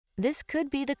This could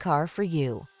be the car for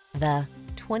you. The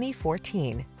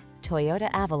 2014 Toyota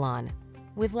Avalon.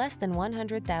 With less than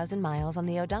 100,000 miles on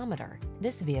the odometer,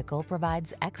 this vehicle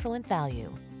provides excellent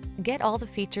value. Get all the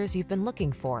features you've been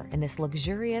looking for in this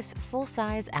luxurious,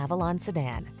 full-size Avalon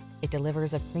sedan. It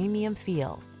delivers a premium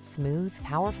feel, smooth,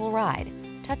 powerful ride,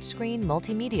 touchscreen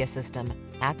multimedia system,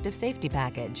 active safety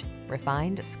package,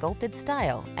 refined sculpted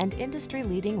style, and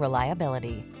industry-leading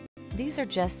reliability. These are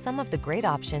just some of the great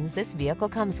options this vehicle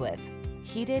comes with: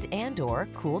 heated and/or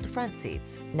cooled front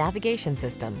seats, navigation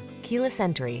system, keyless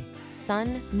entry,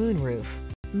 sun,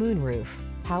 moonroof,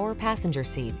 power passenger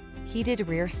seat, heated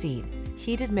rear seat,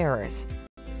 heated mirrors,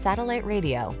 satellite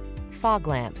radio, fog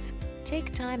lamps.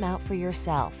 Take time out for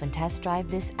yourself and test drive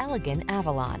this elegant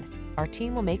Avalon. Our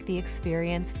team will make the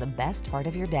experience the best part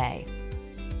of your day.